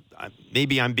 Maybe I'm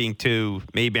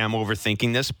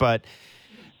overthinking this, but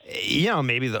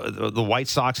maybe the White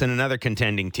Sox and another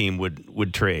contending team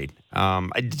would trade.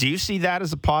 Do you see that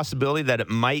as a possibility that it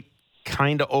might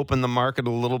kind of open the market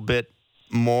a little bit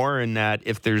more, in that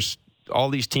if there's all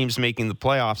these teams making the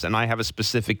playoffs and I have a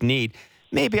specific need,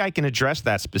 maybe I can address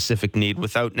that specific need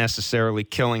without necessarily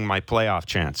killing my playoff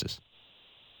chances?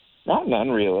 Not an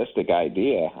unrealistic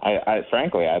idea. I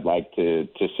frankly, I'd like to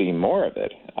see more of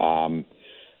it.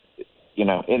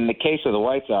 In the case of the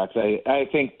White Sox, I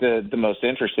think the most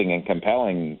interesting and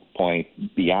compelling point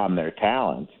beyond their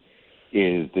talent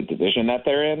is the division that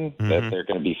they're in, that they're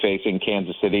going to be facing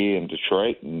Kansas City and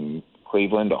Detroit and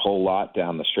Cleveland a whole lot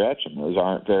down the stretch, and those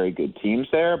aren't very good teams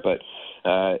there. But,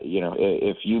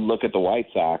 if you look at the White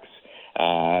Sox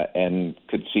and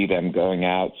could see them going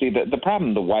out. See, the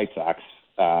problem the White Sox,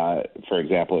 for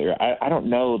example, I don't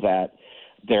know that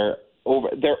their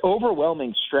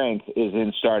overwhelming strength is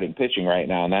in starting pitching right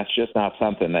now, and that's just not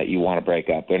something that you want to break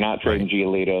up. They're not trading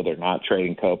Giolito. They're not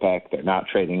trading Kopech. They're not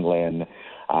trading Lynn.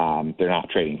 They're not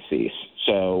trading Cease.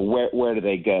 So where do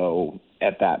they go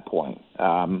at that point?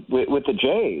 With the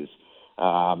Jays,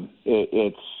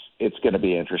 it's going to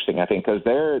be interesting, I think, because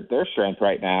their strength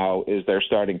right now is their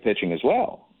starting pitching as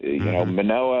well.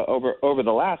 Manoah over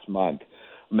the last month,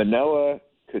 Manoah,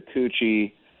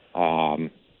 Kikuchi,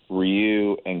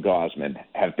 Ryu, and Gausman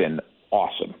have been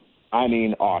awesome. I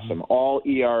mean, awesome. All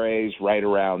ERAs right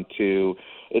around 2.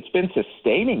 It's been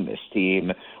sustaining this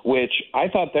team, which I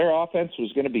thought their offense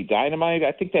was going to be dynamite.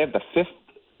 I think they have the 5th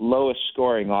lowest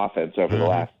scoring offense over the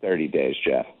last 30 days,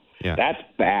 Jeff. Yeah. That's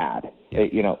bad.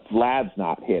 Yeah. Vlad's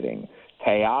not hitting.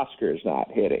 Teoscar's not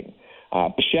hitting.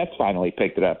 Bichette's finally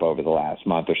picked it up over the last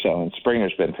month or so, and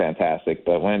Springer's been fantastic.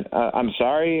 But I'm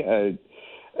sorry,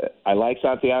 I like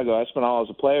Santiago Espinal as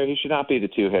a player. He should not be the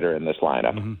 2-hitter in this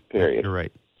lineup, period. You're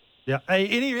right. Yeah. Hey,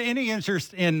 any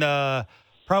interest in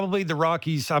probably the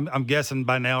Rockies? I'm guessing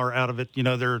by now are out of it.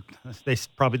 They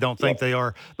probably don't think they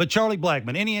are. But Charlie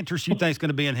Blackmon, any interest you think is going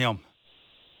to be in him?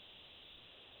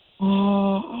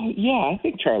 I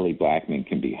think Charlie Blackmon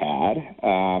can be had.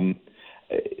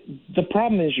 The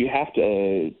problem is you have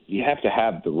to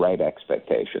have the right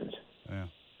expectations. Yeah.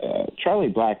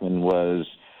 Charlie Blackmon was,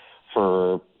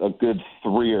 for a good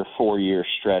 3 or 4 year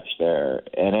stretch there,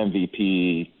 an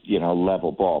MVP,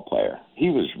 level ball player. He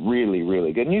was really,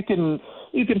 really good. And you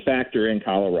can factor in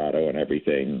Colorado and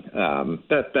everything.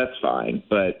 That's fine,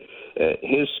 but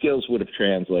his skills would have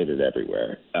translated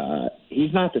everywhere.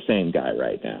 He's not the same guy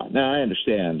right now. Now, I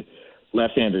understand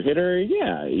left-handed hitter,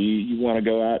 you want to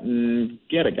go out and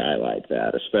get a guy like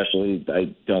that, especially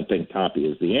I don't think Toppy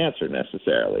is the answer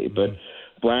necessarily. But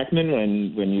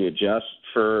Blackmon, when you adjust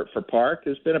for Park,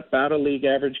 has been about a league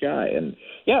average guy. And,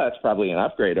 that's probably an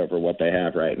upgrade over what they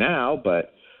have right now.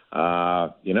 But,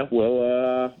 we'll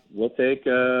take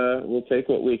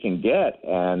what we can get.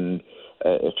 And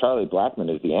if Charlie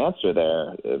Blackmon is the answer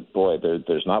there,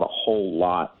 there's not a whole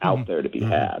lot out there to be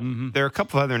had. There are a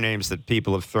couple of other names that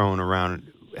people have thrown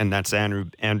around, and that's Andrew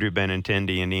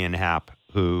Benintendi and Ian Happ,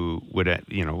 who would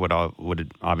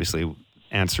obviously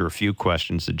answer a few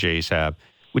questions the Jays have.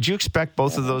 Would you expect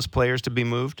both of those players to be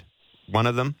moved? One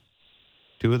of them?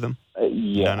 2 of them?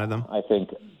 None of them? I think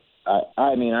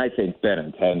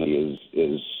Benintendi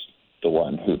is the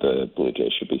one who the Blue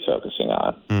Jays should be focusing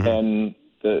on. And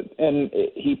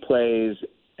he plays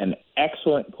an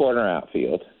excellent corner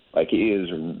outfield. Like, he is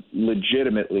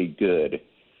legitimately good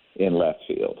in left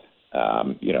field.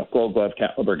 Gold Glove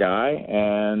caliber guy,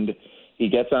 and he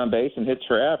gets on base and hits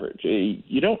for average.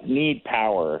 You don't need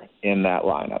power in that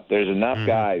lineup. There's enough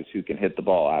guys who can hit the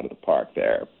ball out of the park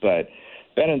there. But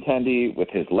Benintendi, with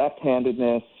his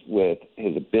left-handedness, with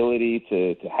his ability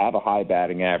to have a high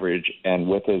batting average, and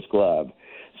with his glove,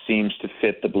 seems to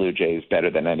fit the Blue Jays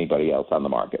better than anybody else on the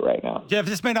market right now. Jeff,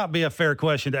 this may not be a fair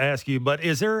question to ask you, but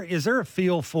is there a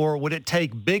feel for, would it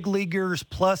take big leaguers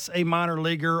plus a minor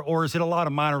leaguer, or is it a lot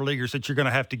of minor leaguers that you're going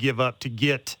to have to give up to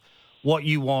get what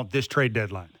you want this trade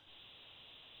deadline?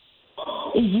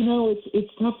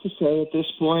 It's tough to say at this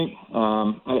point.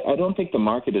 I don't think the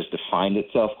market has defined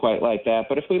itself quite like that,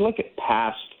 but if we look at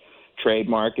past trade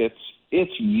markets,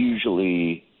 it's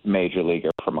usually major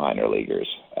leaguer for minor leaguers.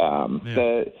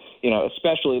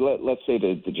 Especially let's say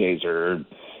the Jays are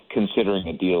considering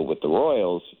a deal with the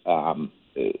Royals.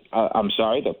 I'm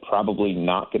sorry, they're probably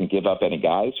not going to give up any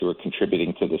guys who are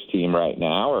contributing to this team right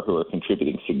now, or who are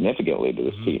contributing significantly to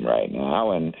this team right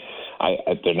now. And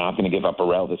they're not going to give up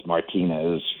Aurelvis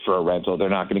Martinez for a rental. They're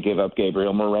not going to give up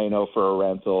Gabriel Moreno for a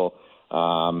rental.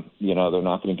 They're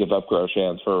not going to give up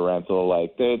Groshans for a rental.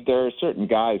 Like, there are certain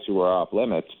guys who are off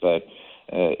limits, but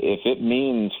if it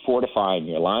means fortifying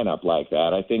your lineup like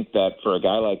that, I think that for a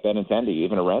guy like Benintendi,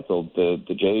 even a rental,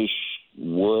 the Jays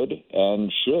would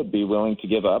and should be willing to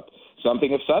give up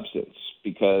something of substance,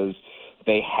 because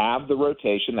they have the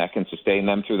rotation that can sustain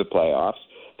them through the playoffs.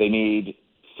 They need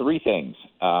 3 things: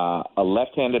 a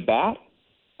left-handed bat,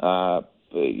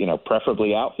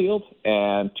 preferably outfield,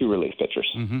 and 2 relief pitchers.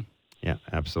 Yeah,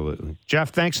 absolutely.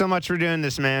 Jeff, thanks so much for doing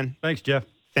this, man. Thanks, Jeff.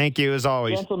 Thank you, as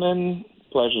always. Gentlemen,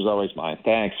 pleasure's always mine.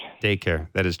 Thanks. Take care.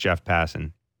 That is Jeff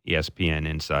Passan, ESPN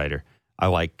insider. I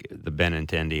like the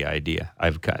Benintendi idea.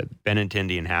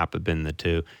 Benintendi and Happ have been the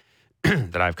 2.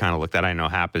 that I've kind of looked at. I know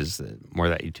Hap is more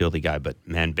that utility guy, but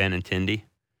man, Benintendi.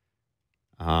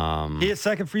 He is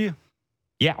second for you?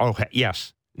 Yeah. Oh,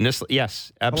 yes.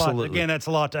 Yes, absolutely. Again, that's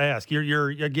a lot to ask.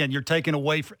 You're taking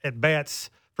away at bats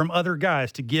from other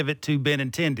guys to give it to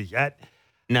Benintendi. You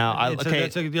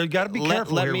got to be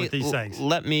careful with these things.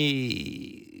 Let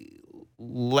me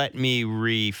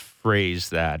rephrase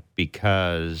that,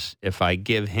 because if I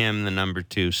give him the number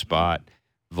 2 spot,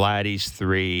 Vladdy's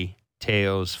 3,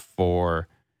 Teo's 4,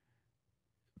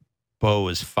 Bo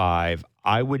is 5,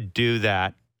 I would do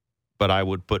that, but I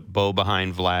would put Bo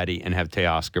behind Vladdy and have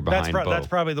Teoscar behind Bo. That's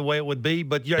probably the way it would be.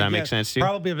 But does that make sense to you?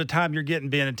 Probably by the time you're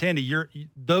getting Benintendi,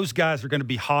 those guys are going to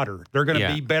be hotter. They're going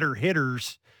to be better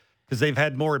hitters because they've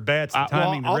had more at bats, and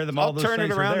timing, the rhythm, all those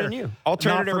things are there. I'll turn it around on you. I'll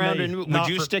turn it around on you. Would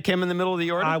you stick him in the middle of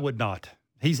the order? I would not.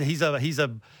 He's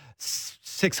a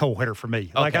 6-hole hitter for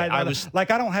me. Okay, I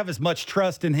don't have as much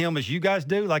trust in him as you guys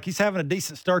do. Like, he's having a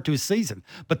decent start to his season,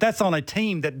 but that's on a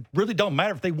team that really don't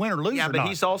matter if they win or lose. Yeah, or but not.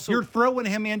 he's also you're throwing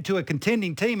him into a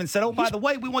contending team and said, "Oh, by the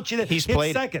way, we want you to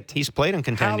hit second." He's played in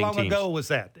contending teams. How long ago was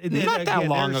that? Not that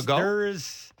long ago.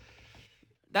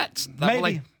 That's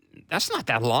not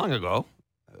that long ago.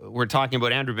 We're talking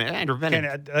about Andrew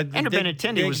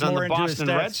Benintendi was on the Boston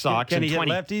Red Sox. Can he hit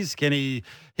lefties? Can he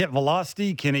hit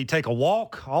velocity? Can he take a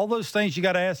walk? All those things you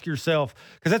got to ask yourself,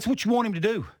 because that's what you want him to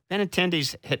do.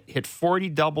 Benintendi's hit 40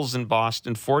 doubles in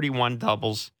Boston, 41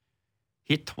 doubles.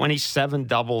 He hit 27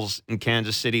 doubles in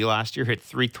Kansas City last year, hit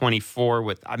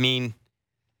 324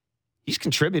 he's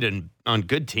contributed on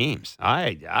good teams.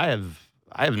 I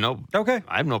have no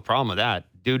problem with that.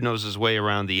 Dude knows his way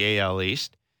around the AL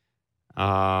East.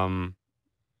 I'm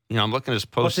looking at his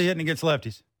What's he hitting against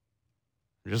lefties?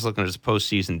 I'm just looking at his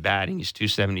postseason batting. He's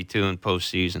 272 in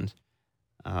postseasons.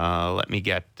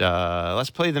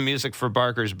 Let's play the music for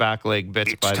Barker's back leg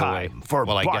bits, by the way. For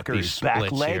Barker's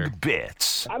back leg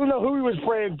bits. I don't know who he was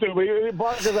praying to, but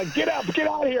Barker's like, get out of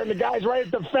here. And the guy's right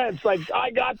at the fence, like, I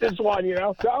got this one,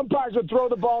 The umpires would throw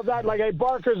the balls out like, hey,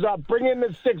 Barker's up. Bring in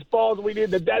the 6 balls. We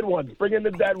need the dead ones. Bring in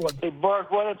the dead ones. Hey,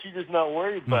 Bark, why don't you just not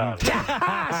worry about it?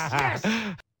 Yes!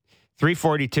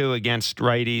 342 against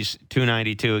righties,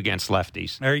 292 against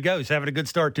lefties. There he goes, having a good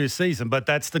start to his season. But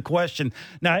that's the question.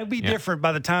 Now, it'd be different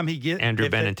by the time he gets Andrew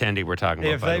Benintendi. We're talking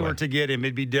about. If they were to get him,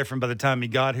 it'd be different by the time he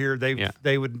got here.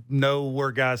 They would know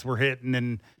where guys were hitting,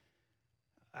 and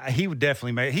he would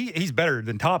definitely make. He's better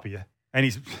than Tapia, and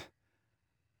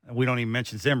we don't even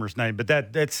mention Zimmer's name, but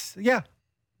that's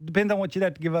depends on what you'd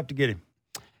have to give up to get him.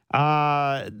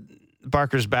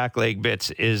 Barker's back leg bits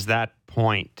is that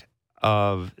point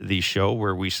of the show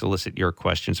where we solicit your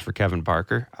questions for Kevin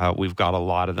Barker. We've got a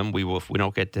lot of them. If we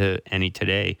don't get to any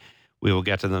today, we will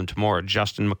get to them tomorrow.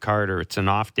 Justin McCarter, it's an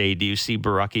off day. Do you see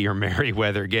Borucki or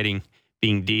Merriweather being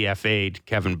DFA'd,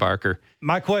 Kevin Barker?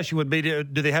 My question would be, do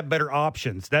they have better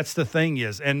options? That's the thing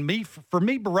is. And for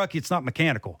me, Borucki, it's not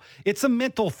mechanical. It's a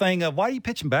mental thing of, why are you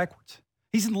pitching backwards?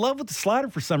 He's in love with the slider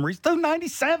for some reason. Throw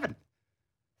 97.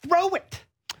 Throw it.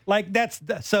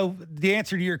 So the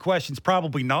answer to your question is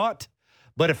probably not.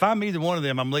 But if I'm either one of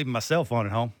them, I'm leaving my cell phone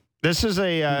at home. This is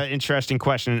a interesting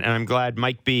question, and I'm glad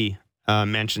Mike B.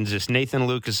 Mentions this. Nathan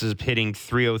Lucas is hitting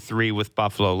 .303 with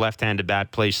Buffalo. Left-handed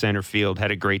bat, plays center field,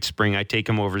 had a great spring. I take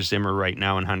him over Zimmer right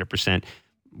now, 100%.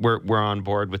 We're on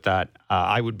board with that.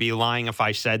 I would be lying if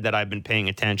I said that I've been paying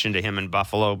attention to him in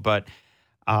Buffalo, but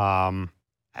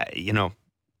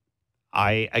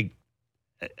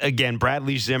again,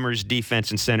 Bradley Zimmer's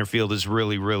defense in center field is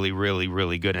really, really, really,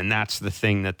 really good, and that's the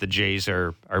thing that the Jays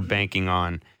are banking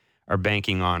on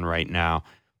right now.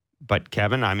 But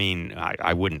Kevin,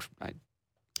 I wouldn't.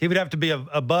 He would have to be an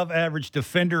above average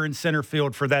defender in center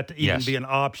field for that to even be an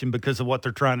option, because of what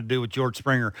they're trying to do with George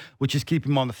Springer, which is keep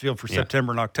him on the field for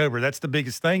September and October. That's the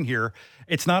biggest thing here.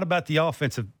 It's not about the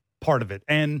offensive part of it.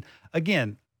 And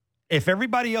again, if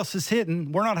everybody else is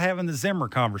hitting, we're not having the Zimmer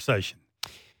conversation.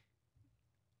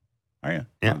 Yeah.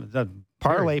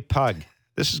 Parlay Pug.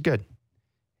 This is good.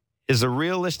 Is a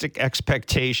realistic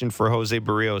expectation for Jose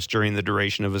Barrios during the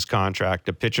duration of his contract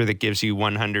a pitcher that gives you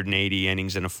 180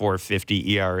 innings and a 4.50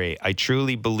 ERA? I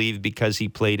truly believe because he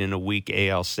played in a weak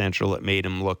AL Central, it made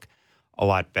him look a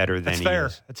lot better than he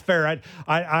is. That's fair.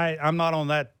 I'm not on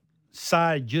that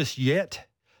side just yet,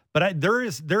 but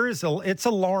it's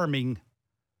alarming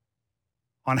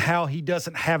on how he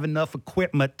doesn't have enough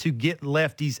equipment to get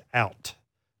lefties out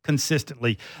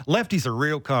consistently. Lefties are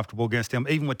real comfortable against him,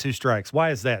 even with 2 strikes.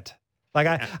 Why is that?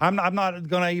 I'm not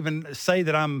going to even say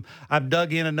that I've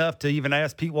dug in enough to even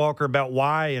ask Pete Walker about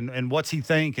why and what's he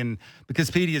think, and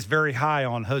because Petey is very high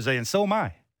on Jose, and so am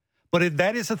I. But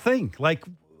that is a thing. Like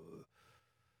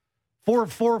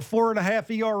 4.5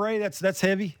 ERA, that's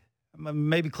heavy.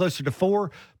 maybe closer to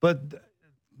 4, but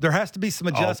there has to be some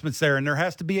adjustments there, and there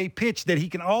has to be a pitch that he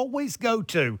can always go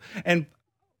to. And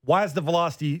why is the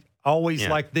velocity always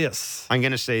like this? I'm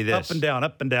going to say this. Up and down,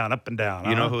 up and down, up and down.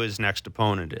 You know who his next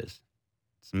opponent is?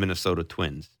 It's the Minnesota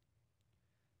Twins,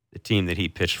 the team that he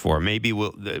pitched for. Maybe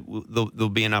there'll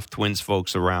be enough Twins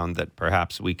folks around that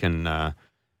perhaps we can,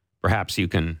 perhaps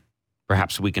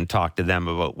we can talk to them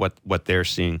about what they're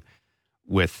seeing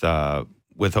with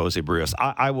Jose Berrios.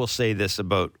 I will say this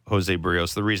about Jose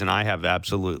Berrios. The reason I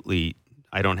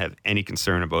don't have any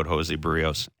concern about Jose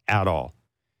Berrios at all.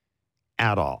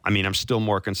 I mean, I'm still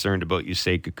more concerned about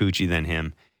Yusei Kikuchi than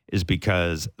him, is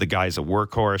because the guy's a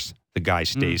workhorse. The guy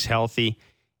stays healthy.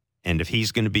 And if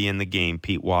he's going to be in the game,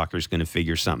 Pete Walker's going to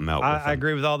figure something out with him. I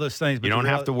agree with all those things. But you don't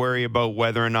have to worry about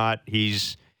whether or not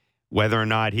he's going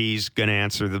to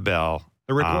answer the bell.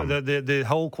 The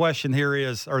whole question here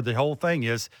is, or the whole thing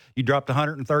is, you dropped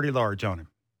 130 large on him.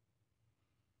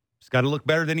 He's got to look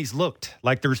better than he's looked.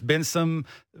 Like there's been some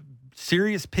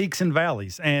serious peaks and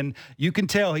valleys, and you can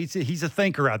tell he's a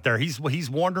thinker out there. He's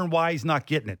wondering why he's not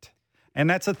getting it, and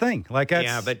that's a thing. But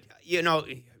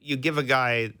you give a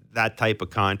guy that type of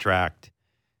contract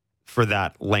for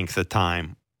that length of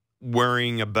time,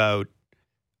 worrying about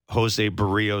Jose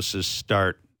Berrios'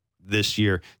 start this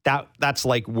year, that's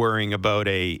like worrying about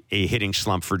a hitting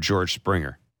slump for George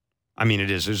Springer. I mean,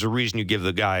 it is. There's a reason you give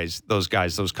those guys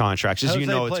those contracts. As Jose you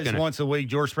know, plays it's going to once a week.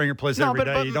 George Springer plays every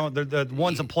day.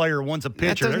 One's a player, one's a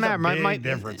pitcher. It doesn't matter. There's a big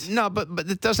difference. No, but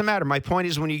it doesn't matter. My point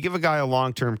is, when you give a guy a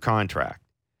long-term contract,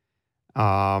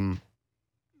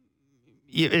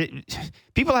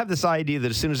 people have this idea that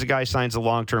as soon as a guy signs a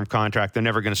long-term contract, they're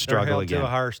never going to struggle again. They're held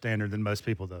to a higher standard than most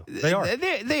people, though. They are.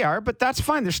 They are, but that's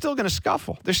fine. They're still going to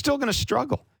scuffle. They're still going to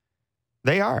struggle.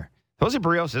 They are. Jose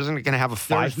Berrios isn't going to have a 5.40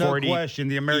 There's no question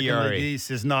the American ERA. League East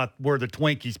is not where the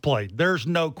Twinkies played. There's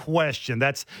no question.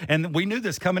 And we knew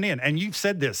this coming in, and you've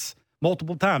said this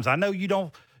multiple times. I know you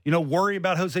don't worry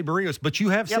about Jose Berrios, but you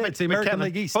have said it's the American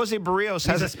League East. Jose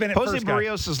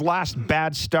Berrios' last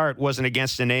bad start wasn't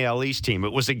against an AL East team.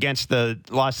 It was against the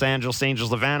Los Angeles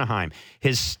Angels of Anaheim.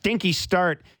 His stinky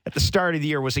start at the start of the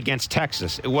year was against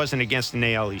Texas. It wasn't against an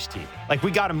AL East team. Like, we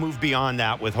got to move beyond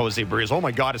that with Jose Berrios. Oh,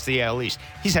 my God, it's the AL East.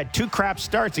 He's had 2 crap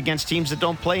starts against teams that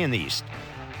don't play in the East.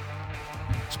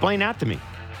 Explain that to me.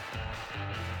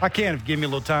 I can, if you give me a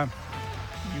little time.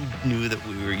 You knew that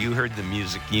you heard the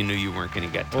music. You knew you weren't going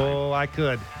to get time. Oh, I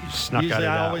could. You snuck Usually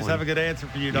out of that I always one. have a good answer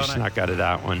for you, don't I? You snuck out of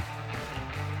that one.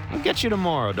 I'll get you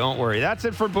tomorrow. Don't worry. That's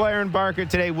it for Blair and Barker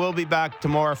today. We'll be back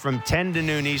tomorrow from 10 to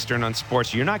noon Eastern on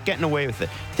Sports. You're not getting away with it.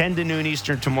 10 to noon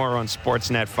Eastern tomorrow on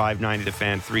Sportsnet 590 The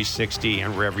Fan 360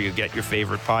 and wherever you get your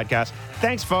favorite podcast.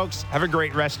 Thanks, folks. Have a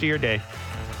great rest of your day.